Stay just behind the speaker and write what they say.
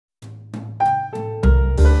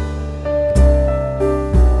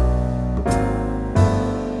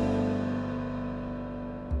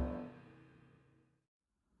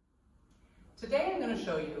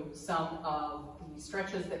show you some of the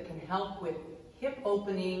stretches that can help with hip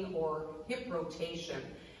opening or hip rotation,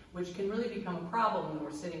 which can really become a problem when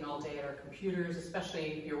we're sitting all day at our computers, especially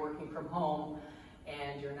if you're working from home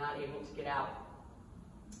and you're not able to get out.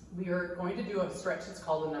 We are going to do a stretch that's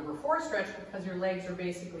called a number 4 stretch because your legs are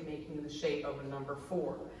basically making the shape of a number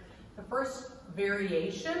 4. The first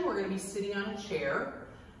variation, we're going to be sitting on a chair.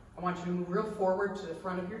 I want you to move real forward to the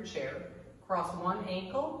front of your chair. Cross one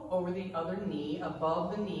ankle over the other knee,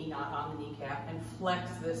 above the knee, not on the kneecap, and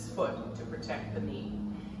flex this foot to protect the knee.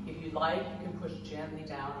 If you'd like, you can push gently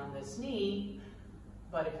down on this knee,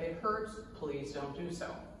 but if it hurts, please don't do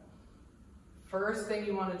so. First thing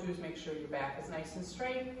you want to do is make sure your back is nice and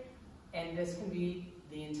straight, and this can be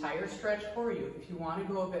the entire stretch for you. If you want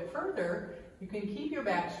to go a bit further, you can keep your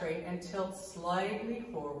back straight and tilt slightly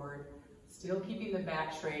forward, still keeping the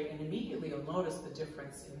back straight, and immediately you'll notice the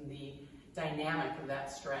difference in the dynamic of that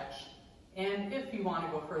stretch. And if you want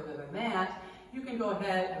to go further than that, you can go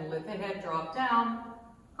ahead and let the head drop down,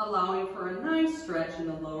 allowing for a nice stretch in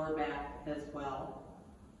the lower back as well.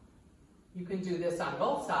 You can do this on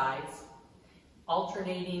both sides,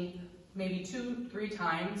 alternating maybe 2-3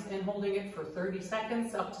 times and holding it for 30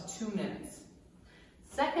 seconds up to 2 minutes.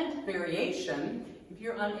 Second variation, if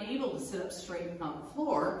you're unable to sit up straight on the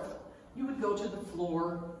floor, you would go to the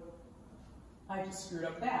floor. I just screwed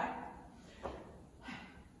up that.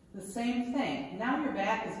 The same thing. Now your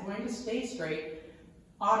back is going to stay straight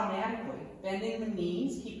automatically, bending the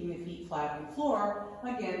knees, keeping the feet flat on the floor,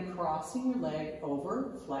 again crossing your leg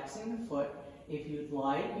over, flexing the foot. If you'd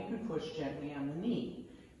like, you can push gently on the knee.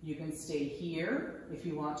 You can stay here. If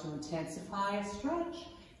you want to intensify a stretch,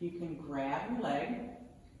 you can grab your leg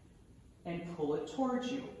and pull it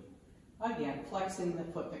towards you. Again, flexing the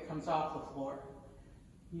foot that comes off the floor.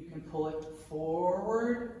 You can pull it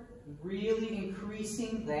forward, really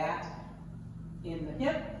increasing that in the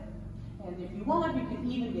hip. And if you want, you can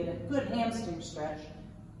even get a good hamstring stretch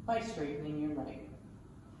by straightening your leg.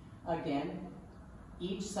 Again,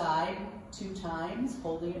 each side 2 times,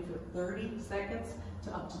 holding it for 30 seconds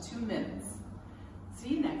to up to 2 minutes. See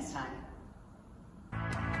you next time.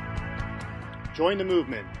 Join the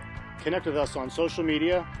movement. Connect with us on social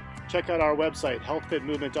media. Check out our website,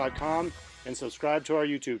 healthfitmovement.com, and subscribe to our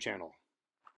YouTube channel.